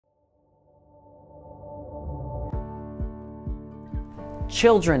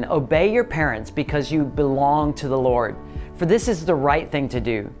Children, obey your parents because you belong to the Lord, for this is the right thing to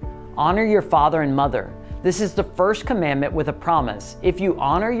do. Honor your father and mother. This is the first commandment with a promise. If you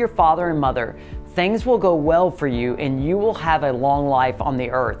honor your father and mother, things will go well for you and you will have a long life on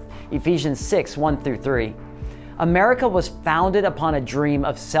the earth. Ephesians 6, 1-3. America was founded upon a dream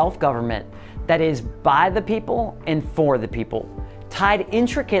of self-government that is by the people and for the people. Tied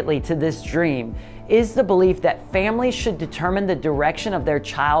intricately to this dream is the belief that families should determine the direction of their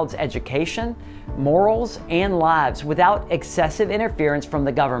child's education, morals, and lives without excessive interference from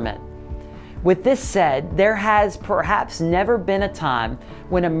the government. With this said, there has perhaps never been a time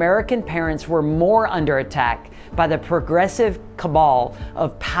when American parents were more under attack by the progressive cabal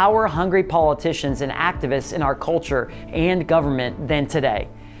of power-hungry politicians and activists in our culture and government than today.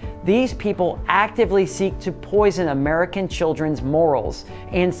 These people actively seek to poison American children's morals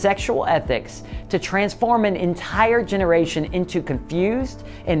and sexual ethics to transform an entire generation into confused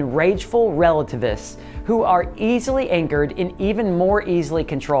and rageful relativists who are easily angered and even more easily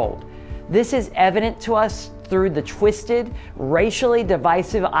controlled. This is evident to us through the twisted, racially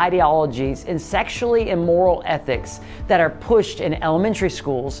divisive ideologies and sexually immoral ethics that are pushed in elementary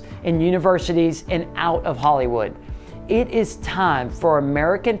schools, in universities, and out of Hollywood. It is time for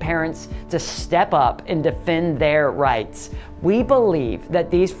American parents to step up and defend their rights. We believe that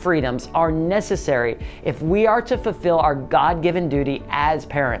these freedoms are necessary if we are to fulfill our God-given duty as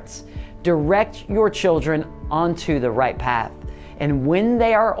parents. Direct your children onto the right path, and when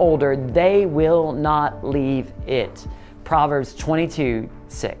they are older, they will not leave it. Proverbs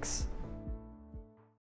 22:6.